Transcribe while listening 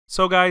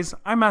So guys,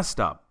 I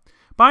messed up.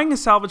 Buying a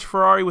salvage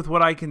Ferrari with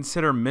what I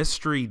consider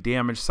mystery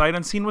damage sight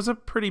unseen was a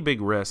pretty big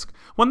risk,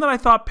 one that I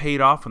thought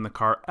paid off when the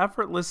car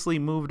effortlessly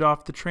moved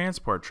off the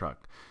transport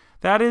truck.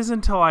 That is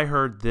until I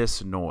heard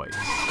this noise.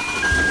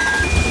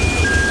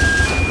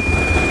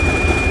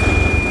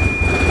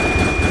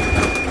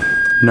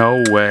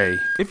 No way.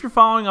 If you're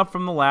following up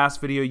from the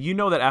last video, you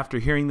know that after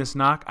hearing this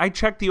knock, I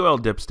checked the oil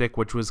dipstick,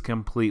 which was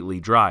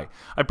completely dry.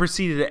 I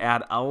proceeded to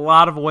add a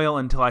lot of oil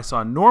until I saw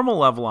a normal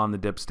level on the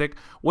dipstick,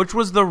 which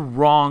was the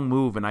wrong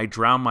move, and I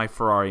drowned my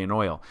Ferrari in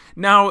oil.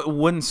 Now, it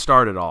wouldn't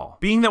start at all.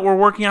 Being that we're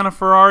working on a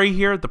Ferrari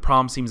here, the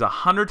problem seems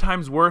 100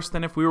 times worse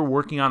than if we were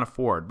working on a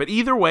Ford. But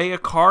either way, a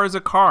car is a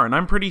car, and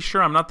I'm pretty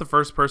sure I'm not the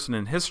first person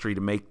in history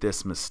to make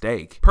this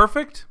mistake.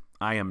 Perfect?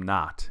 I am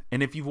not.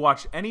 And if you've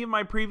watched any of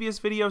my previous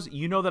videos,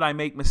 you know that I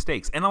make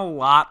mistakes, and a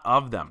lot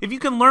of them. If you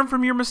can learn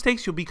from your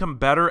mistakes, you'll become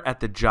better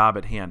at the job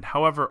at hand.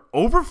 However,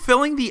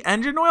 overfilling the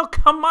engine oil?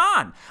 Come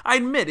on! I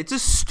admit, it's a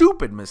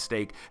stupid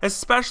mistake,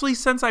 especially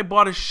since I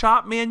bought a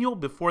shop manual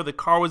before the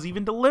car was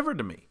even delivered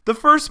to me. The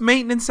first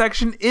maintenance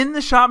section in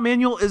the shop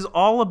manual is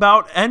all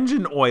about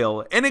engine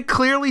oil, and it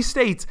clearly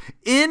states,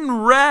 in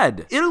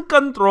red, Il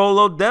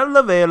controllo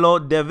del velo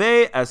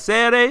deve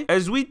essere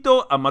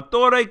eseguito a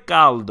motore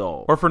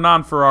caldo. Or for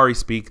non-Ferrari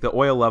speak, the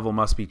oil level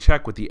must be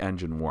checked with the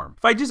engine warm.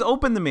 If I just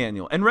opened the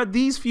manual and read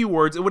these few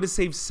words, it would have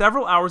saved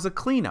several hours of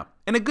cleanup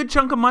and a good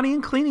chunk of money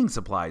in cleaning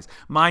supplies.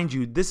 Mind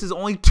you, this is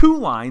only 2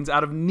 lines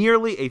out of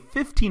nearly a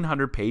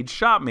 1,500-page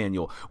shop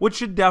manual, which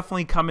should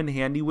definitely come in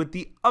handy with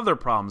the other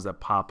problems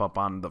that pop up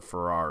on the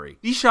Ferrari.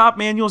 These shop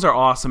manuals are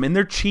awesome and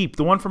they're cheap.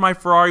 The one for my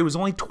Ferrari was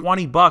only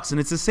 20 bucks, and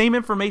it's the same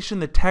information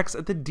the techs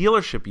at the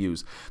dealership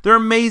use. They're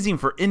amazing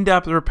for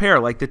in-depth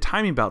repair, like the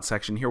timing belt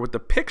section here with the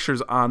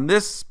pictures on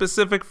this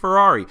specific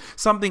Ferrari,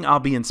 something I'll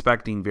be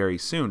inspecting very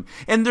soon.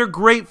 And they're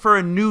great for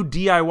a new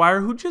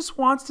DIYer who just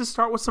wants to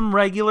start with some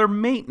regular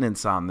maintenance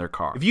on their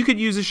car. If you could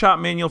use a shop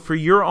manual for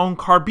your own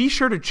car, be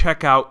sure to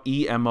check out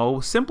EMO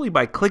simply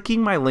by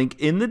clicking my link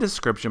in the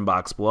description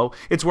box below.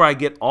 It's where I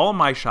get all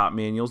my shop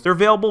manuals. They're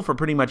available for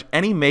pretty much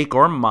any make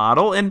or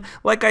model, and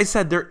like I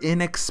said, they're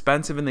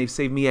inexpensive and they've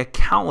saved me a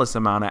countless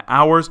amount of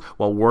hours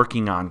while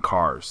working on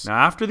cars. Now,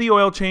 after the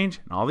oil change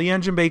and all the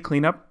engine bay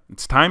cleanup,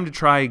 it's time to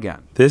try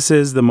again. This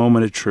is the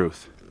moment of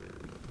truth.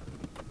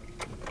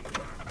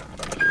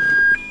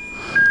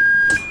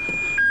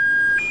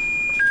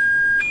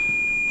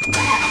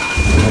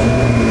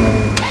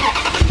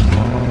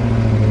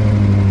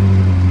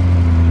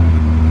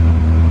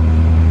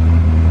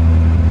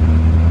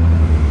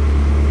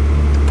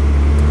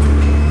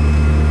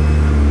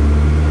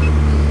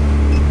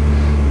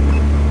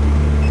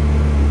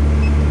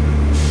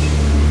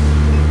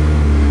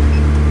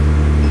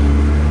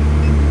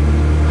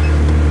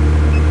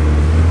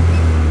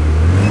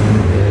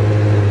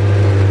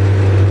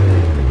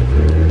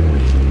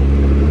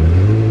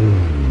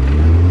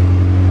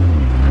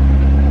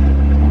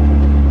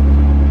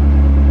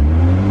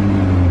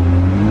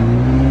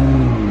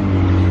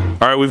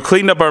 All right, we've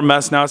cleaned up our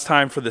mess. Now it's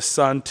time for the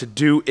sun to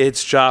do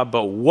its job,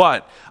 but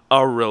what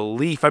a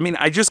relief. I mean,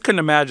 I just couldn't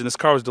imagine. This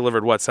car was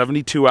delivered, what,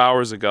 72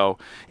 hours ago,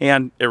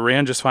 and it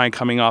ran just fine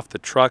coming off the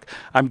truck.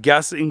 I'm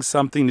guessing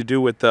something to do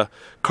with the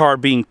car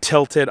being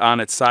tilted on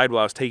its side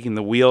while I was taking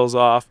the wheels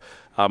off.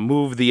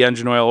 Moved the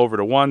engine oil over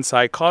to one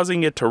side,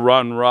 causing it to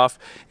run rough,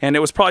 and it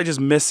was probably just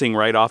missing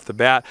right off the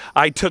bat.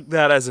 I took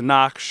that as a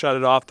knock, shut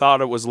it off, thought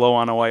it was low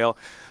on oil,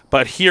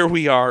 but here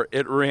we are.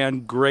 It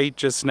ran great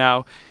just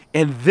now.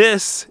 And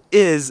this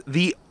is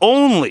the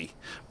only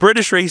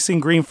British Racing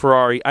Green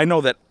Ferrari I know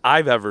that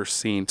I've ever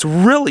seen. It's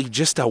really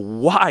just a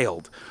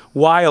wild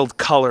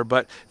color,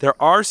 but there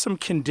are some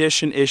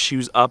condition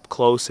issues up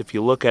close if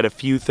you look at a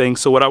few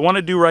things. So what I want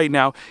to do right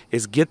now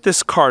is get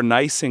this car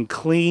nice and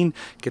clean,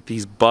 get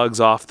these bugs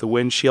off the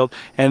windshield,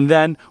 and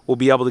then we'll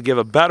be able to give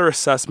a better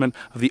assessment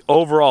of the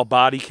overall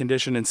body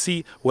condition and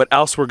see what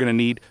else we're going to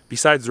need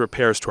besides the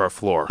repairs to our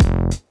floor.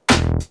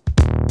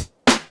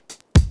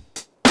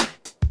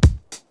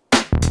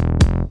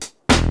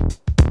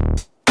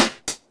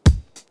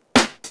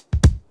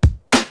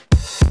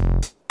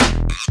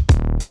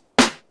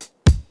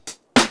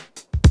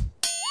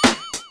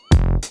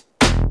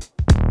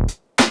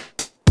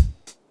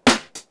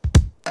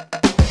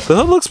 The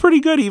hood looks pretty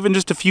good even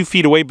just a few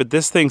feet away, but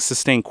this thing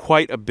sustained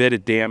quite a bit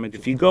of damage.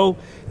 If you go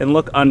and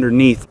look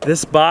underneath,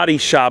 this body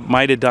shop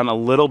might have done a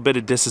little bit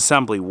of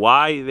disassembly.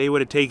 Why they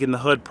would have taken the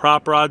hood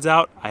prop rods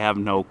out, I have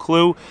no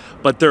clue,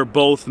 but they're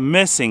both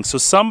missing. So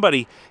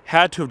somebody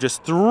had to have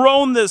just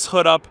thrown this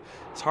hood up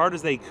as hard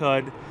as they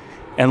could,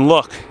 and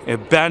look,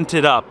 it bent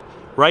it up.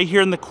 Right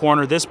here in the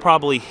corner, this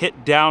probably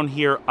hit down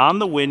here on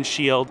the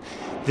windshield.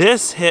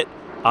 This hit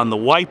on the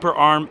wiper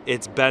arm,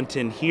 it's bent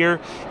in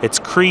here. It's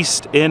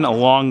creased in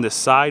along the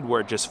side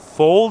where it just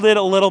folded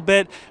a little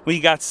bit. We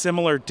got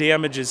similar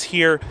damages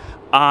here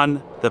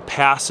on the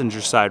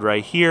passenger side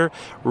right here,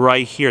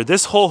 right here.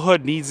 This whole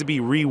hood needs to be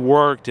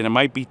reworked, and it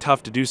might be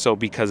tough to do so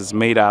because it's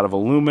made out of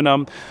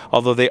aluminum,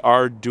 although they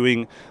are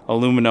doing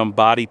aluminum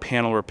body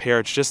panel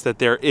repair. It's just that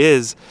there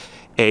is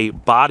a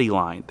body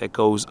line that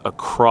goes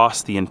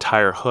across the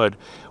entire hood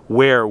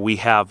where we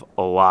have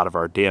a lot of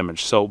our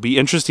damage. So it'll be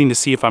interesting to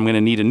see if I'm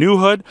gonna need a new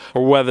hood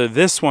or whether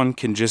this one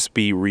can just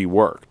be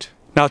reworked.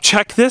 Now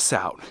check this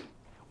out.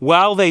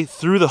 While they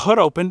threw the hood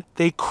open,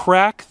 they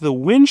crack the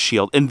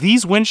windshield, and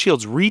these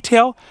windshields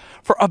retail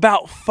for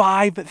about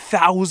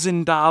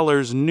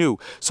 $5,000 new.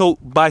 So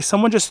by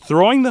someone just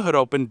throwing the hood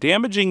open,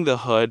 damaging the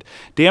hood,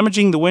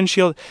 damaging the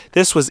windshield,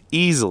 this was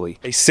easily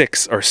a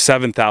 $6,000 or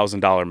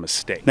 $7,000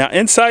 mistake. Now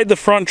inside the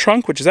front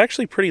trunk, which is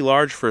actually pretty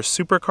large for a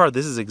supercar,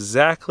 this is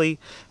exactly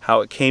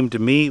how it came to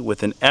me,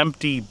 with an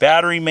empty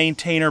battery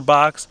maintainer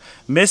box,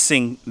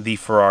 missing the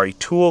Ferrari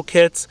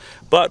toolkits,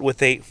 but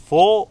with a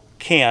full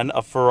can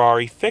of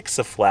Ferrari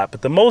Fix-A-Flat.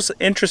 But the most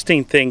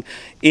interesting thing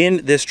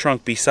in this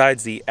trunk,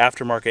 besides the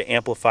aftermarket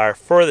amplifier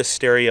for the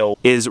stereo,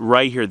 is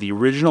right here, the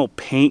original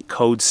paint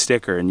code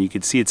sticker. And you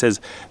can see it says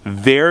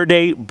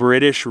Verde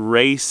British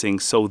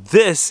Racing. So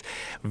this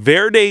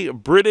Verde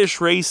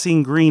British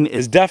Racing green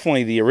is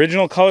definitely the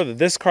original color that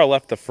this car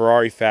left the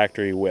Ferrari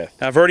factory with.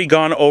 Now, I've already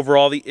gone over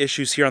all the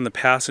issues here on the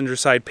passenger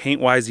side.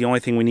 Paint-wise, the only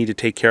thing we need to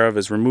take care of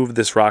is remove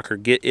this rocker,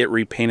 get it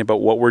repainted. But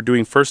what we're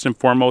doing first and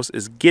foremost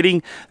is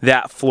getting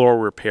that floor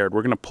repaired.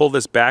 We're going to pull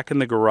this back in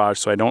the garage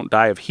so I don't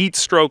die of heat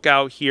stroke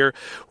out here.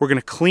 We're going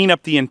to clean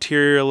up the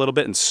interior a little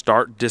bit and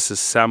start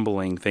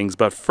disassembling things.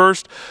 But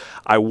first,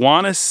 I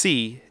want to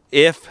see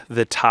if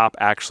the top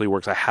actually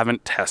works. I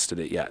haven't tested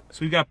it yet. So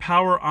we've got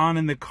power on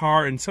in the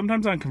car, and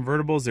sometimes on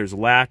convertibles there's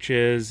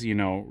latches, you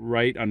know,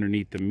 right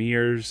underneath the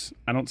mirrors.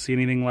 I don't see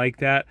anything like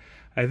that.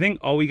 I think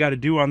all we got to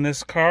do on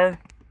this car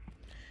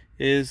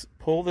is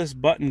pull this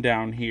button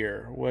down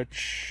here,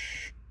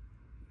 which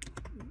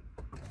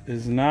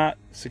is not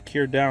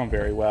secured down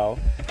very well,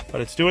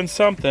 but it's doing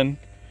something.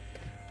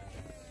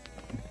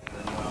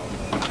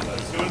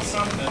 It's doing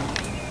something.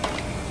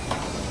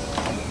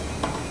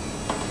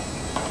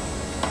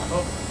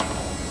 Oh.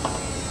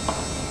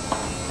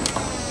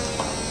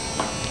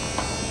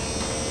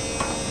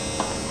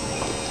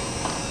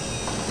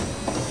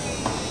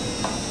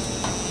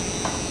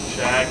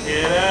 Check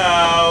it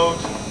out.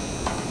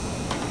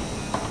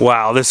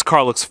 Wow, this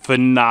car looks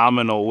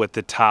phenomenal with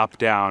the top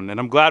down. And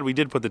I'm glad we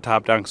did put the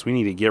top down because we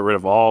need to get rid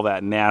of all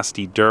that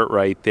nasty dirt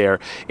right there.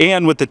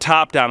 And with the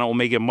top down, it will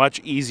make it much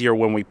easier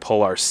when we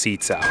pull our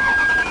seats out.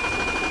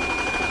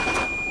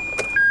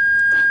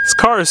 This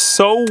car is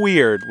so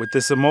weird with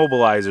this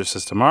immobilizer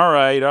system. All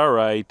right, all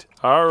right,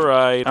 all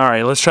right. All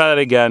right, let's try that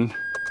again.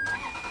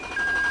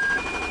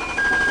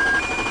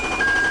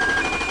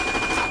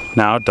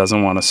 Now it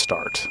doesn't want to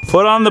start.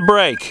 Foot on the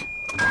brake.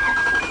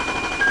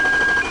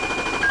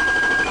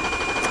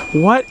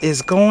 What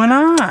is going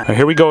on? All right,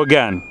 here we go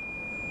again.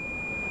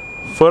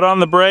 Foot on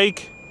the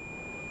brake.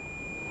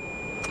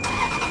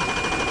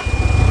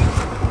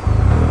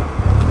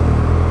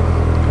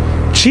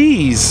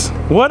 Jeez,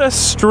 what a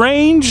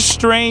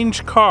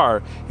strange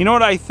car. You know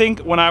what I think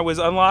when I was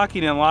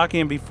unlocking and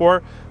locking it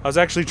before? I was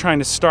actually trying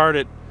to start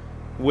it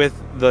with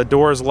the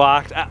doors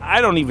locked.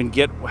 I don't even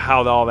get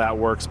how all that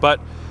works,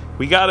 but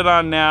we got it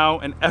on now,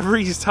 and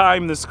every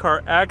time this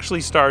car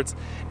actually starts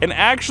and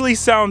actually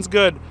sounds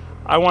good,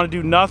 I want to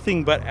do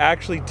nothing but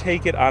actually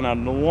take it on a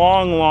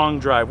long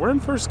drive. We're in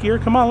first gear.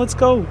 Come on, let's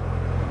go.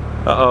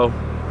 Uh-oh.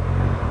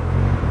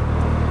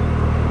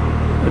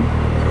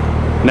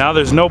 Now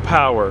there's no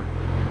power.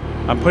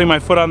 I'm putting my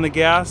foot on the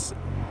gas,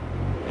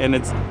 and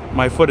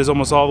my foot is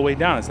almost all the way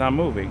down. It's not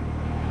moving.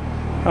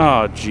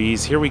 Oh,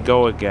 geez. Here we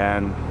go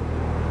again.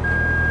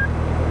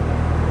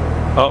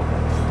 Oh.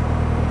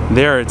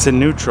 There, it's in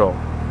neutral.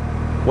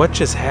 What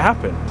just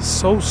happened?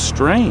 So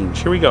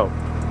strange. Here we go.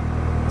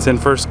 It's in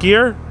first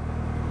gear.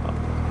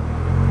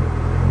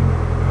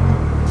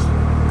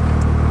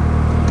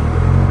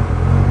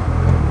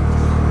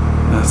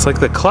 It's like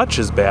the clutch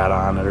is bad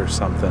on it or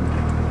something.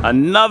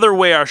 Another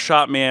way our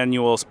shop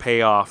manuals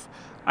pay off.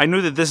 I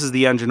knew that this is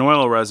the engine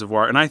oil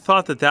reservoir, and I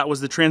thought that that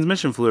was the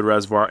transmission fluid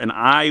reservoir, and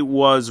I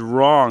was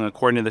wrong.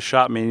 According to the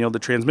shop manual, the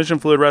transmission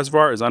fluid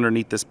reservoir is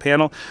underneath this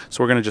panel,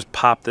 so we're gonna just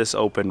pop this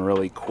open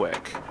really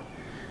quick.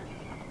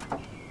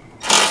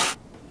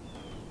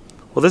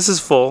 Well, this is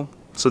full,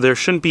 so there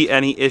shouldn't be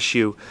any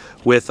issue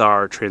with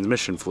our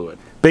transmission fluid.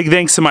 Big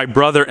thanks to my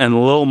brother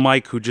and Lil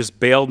Mike who just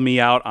bailed me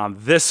out on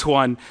this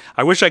one.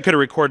 I wish I could have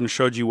recorded and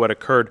showed you what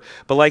occurred,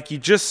 but like you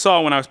just saw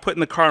when I was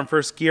putting the car in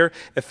first gear,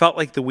 it felt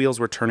like the wheels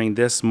were turning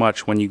this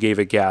much when you gave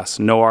it gas.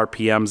 No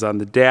RPMs on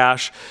the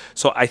dash.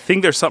 So I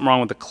think there's something wrong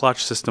with the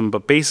clutch system,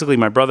 but basically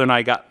my brother and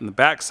I got in the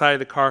back side of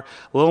the car.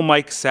 Lil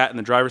Mike sat in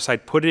the driver's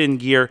side, put it in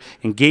gear,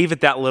 and gave it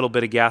that little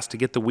bit of gas to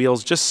get the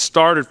wheels just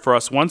started for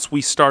us once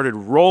we started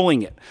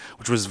rolling it,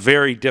 which was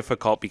very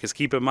difficult because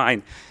keep in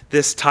mind,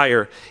 this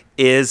tire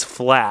is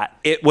flat.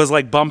 It was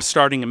like bump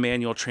starting a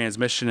manual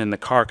transmission, and the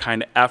car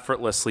kind of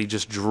effortlessly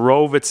just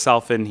drove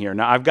itself in here.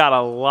 Now, I've got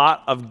a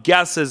lot of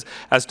guesses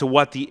as to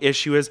what the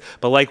issue is,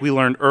 but like we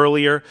learned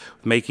earlier,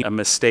 making a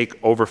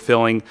mistake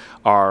overfilling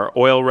our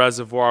oil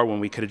reservoir when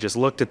we could have just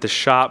looked at the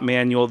shop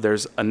manual.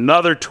 There's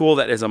another tool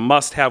that is a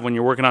must-have when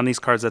you're working on these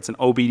cars. That's an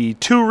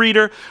OBD2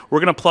 reader.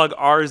 We're going to plug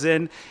ours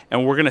in,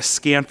 and we're going to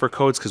scan for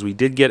codes because we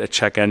did get a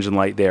check engine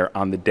light there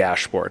on the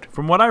dashboard.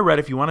 From what I read,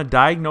 if you want to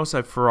diagnose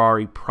a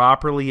Ferrari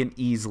properly and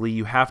easily,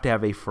 you have to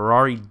have a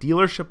Ferrari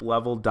dealership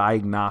level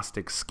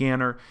diagnostic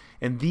scanner,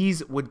 and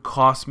these would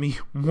cost me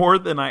more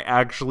than I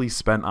actually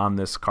spent on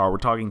this car. We're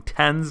talking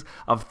tens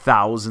of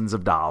thousands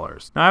of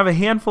dollars. Now, I have a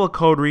handful of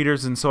code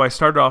readers, and so I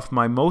started off with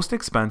my most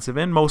expensive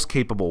and most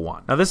capable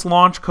one. Now, this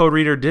launch code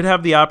reader did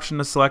have the option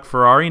to select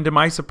Ferrari, and to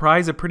my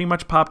surprise, it pretty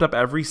much popped up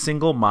every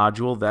single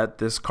module that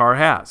this car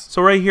has.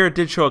 So right here, it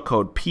did show a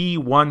code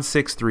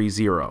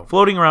P1630.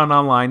 Floating around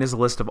online is a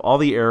list of all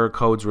the error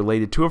codes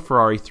related to a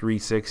Ferrari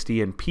 360,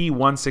 and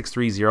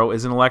P1630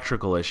 is an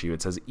electrical issue.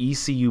 It says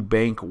ECU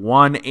bank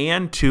 1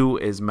 and 2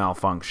 is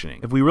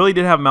malfunctioning. If we really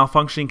did have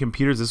malfunctioning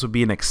computers, this would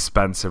be an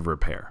expensive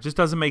repair. It just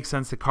doesn't make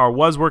sense. The car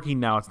was working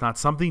now. It's not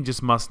something,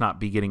 just must not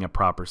be getting a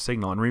proper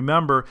signal. And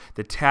remember,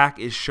 the tach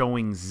is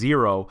showing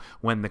 0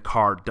 when the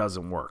car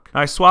doesn't work.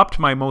 Now, I swapped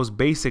my most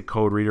basic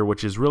code reader,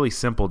 which is really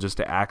simple, just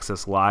to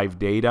access live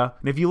data.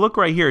 And if you look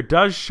right here, it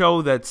does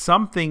show that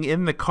something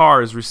in the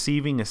car is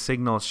receiving a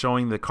signal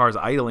showing the car's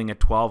idling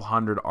at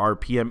 1200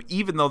 RPM,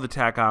 even though the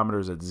tachometer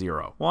is at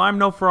 0. Well, I'm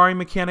no Ferrari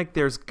mechanic.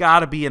 There's got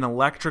to be an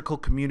electrical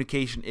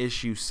communication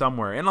issue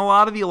somewhere, and a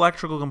lot of the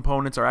electrical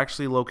components are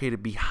actually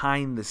located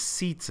behind the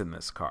seats in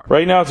this car.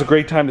 Right now, it's a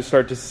great time to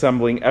start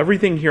disassembling.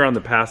 Everything here on the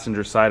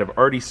passenger side, I've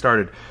already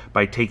started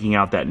by taking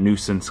out that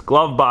nuisance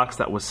glove box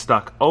that was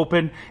stuck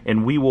open,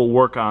 and we will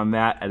work on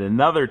that at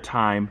another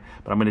time.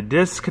 But I'm going to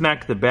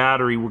disconnect the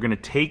battery. We're going to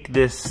take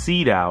this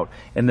seat out,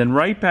 and then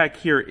right back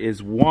here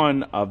is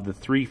one of the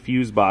 3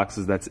 fuse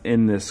boxes that's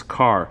in this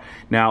car.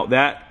 Now,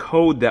 that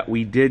code that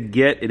we did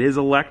get, it is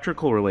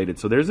electrical related,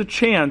 so there's a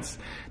chance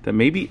that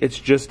maybe it's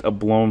just a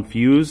blown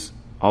fuse,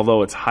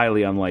 although it's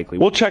highly unlikely.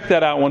 We'll check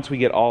that out once we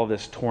get all of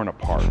this torn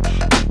apart.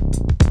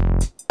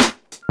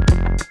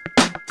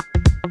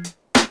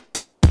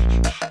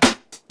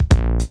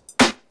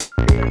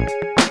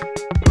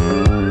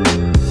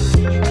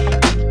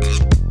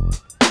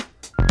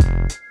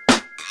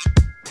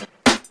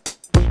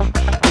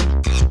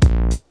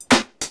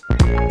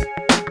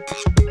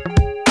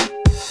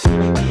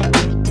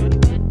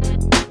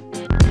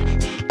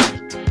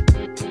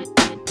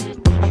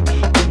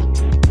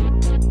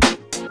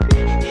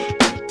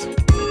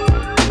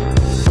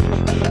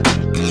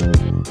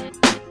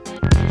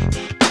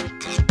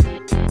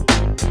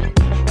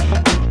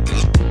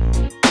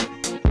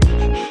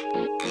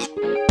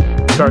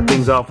 Start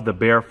things off with the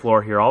bare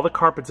floor here. All the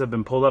carpets have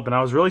been pulled up, and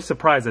I was really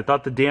surprised. I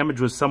thought the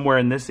damage was somewhere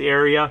in this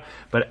area,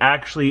 but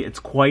actually it's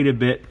quite a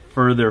bit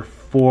further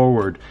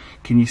forward.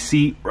 Can you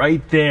see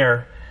right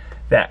there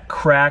that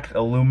cracked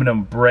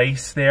aluminum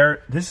brace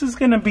there? This is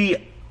going to be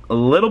a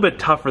little bit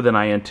tougher than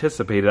I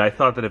anticipated. I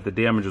thought that if the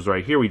damage was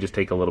right here, we just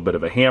take a little bit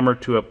of a hammer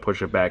to it,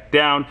 push it back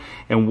down,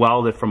 and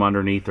weld it from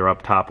underneath or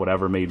up top,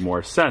 whatever made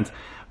more sense.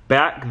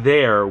 Back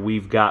there,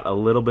 we've got a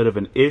little bit of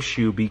an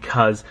issue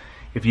because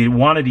if you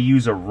wanted to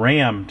use a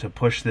ram to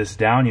push this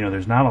down, you know,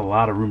 there's not a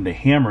lot of room to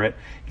hammer it.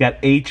 You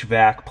got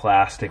HVAC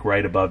plastic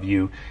right above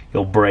you.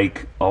 You'll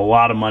break a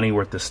lot of money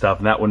worth of stuff,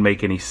 and that wouldn't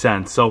make any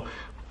sense. So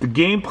the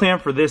game plan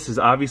for this is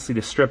obviously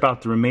to strip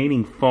out the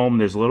remaining foam.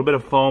 There's a little bit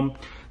of foam.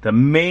 The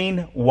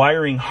main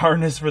wiring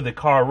harness for the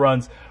car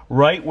runs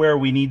right where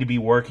we need to be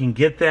working.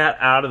 Get that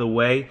out of the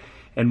way,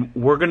 and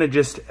we're going to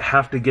just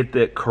have to get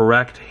the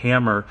correct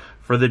hammer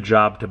for the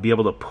job to be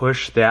able to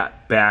push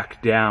that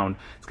back down.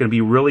 It's going to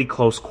be really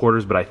close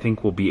quarters, but I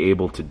think we'll be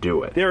able to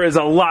do it. There is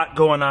a lot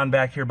going on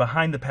back here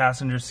behind the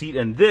passenger seat,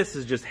 and this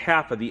is just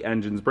half of the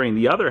engine's brain.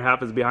 The other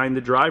half is behind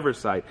the driver's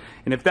side.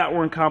 And if that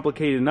weren't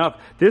complicated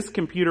enough, this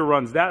computer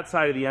runs that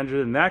side of the engine,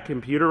 and that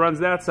computer runs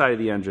that side of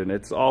the engine.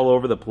 It's all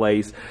over the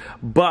place.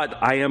 But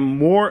I am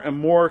more and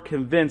more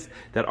convinced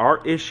that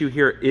our issue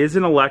here is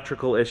an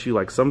electrical issue,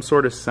 like some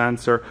sort of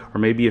sensor, or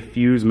maybe a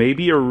fuse,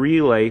 maybe a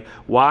relay,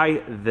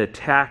 why the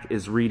tach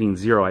is reading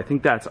 0. I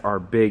think that's our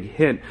big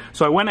hint.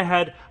 So I went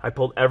ahead, I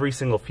pulled every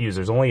single fuse.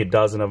 There's only a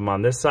dozen of them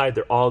on this side.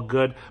 They're all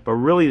good, but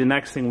really the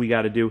next thing we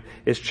got to do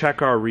is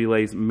check our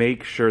relays,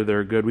 make sure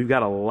they're good. We've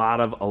got a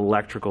lot of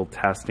electrical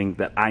testing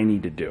that I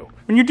need to do.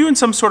 When you're doing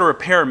some sort of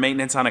repair or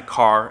maintenance on a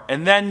car,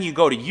 and then you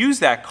go to use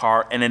that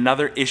car and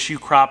another issue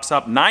crops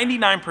up,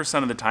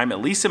 99% of the time, at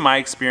least in my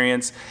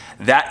experience,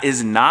 that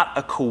is not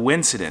a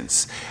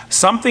coincidence.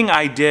 Something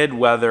I did,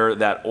 whether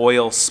that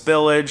oil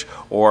spillage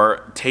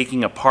or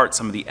taking apart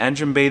some of the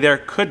engine bay there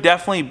could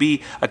definitely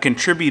be a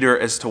contributor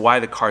as to why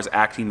the car's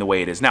acting the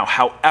way it is now.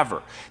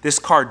 However, this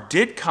car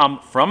did come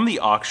from the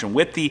auction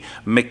with the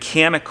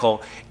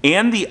mechanical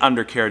and the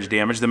undercarriage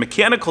damage. The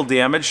mechanical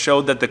damage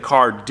showed that the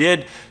car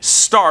did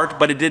start,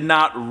 but it did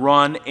not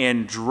run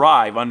and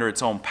drive under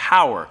its own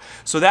power.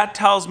 So that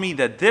tells me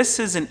that this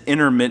is an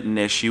intermittent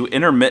issue.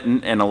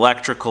 Intermittent and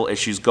electrical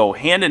issues go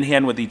hand in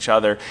hand with each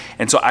other,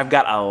 and so I've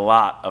got a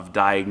lot of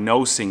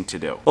diagnosing to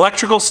do.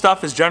 Electrical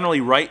stuff is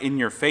generally right in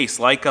your face,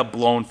 like a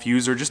blown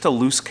fuse or just a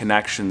loose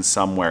connection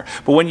somewhere.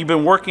 But when you've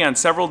been working on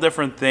several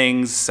different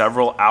things,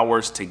 several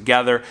hours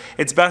together,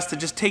 it's best to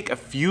just take a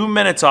few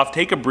minutes off,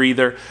 take a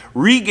breather,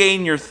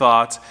 regain your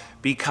thoughts,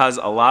 because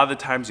a lot of the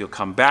times you'll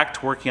come back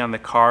to working on the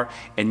car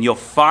and you'll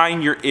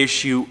find your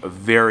issue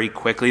very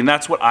quickly, and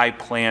that's what I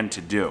plan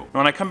to do.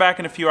 When I come back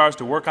in a few hours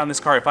to work on this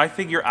car, if I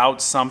figure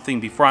out something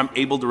before I'm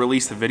able to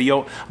release the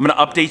video, I'm gonna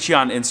update you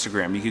on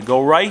Instagram. You can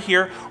go right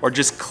here or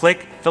just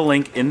click the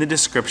link in the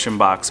description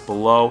box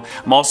below.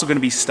 I'm also gonna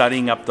be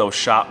studying up those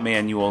shop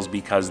manuals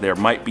because there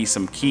might be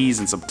some keys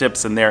and some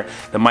tips in there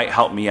that might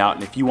help me out.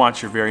 And if you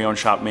want your very own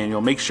shop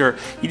manual, make sure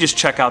you just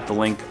check out the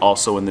link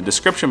also in the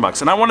description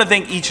box. And I wanna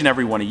thank each and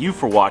every one of you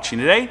for watching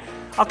today.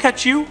 I'll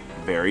catch you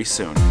very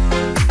soon.